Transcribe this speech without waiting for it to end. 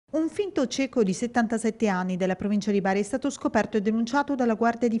Un finto cieco di 77 anni della provincia di Bari è stato scoperto e denunciato dalla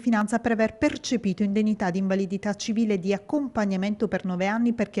Guardia di Finanza per aver percepito indennità di invalidità civile di accompagnamento per 9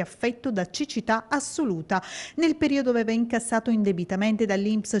 anni perché affetto da cecità assoluta. Nel periodo aveva incassato indebitamente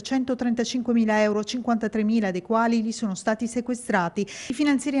dall'INPS 135.000 euro, 53.000 dei quali gli sono stati sequestrati. I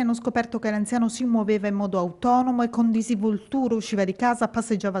finanzieri hanno scoperto che l'anziano si muoveva in modo autonomo e con disinvoltura, usciva di casa,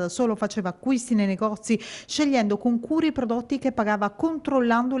 passeggiava da solo, faceva acquisti nei negozi, scegliendo con cura i prodotti che pagava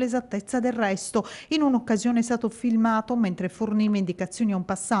controllando l'esattezza del resto. In un'occasione è stato filmato mentre forniva indicazioni a un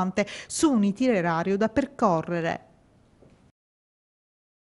passante su un itinerario da percorrere.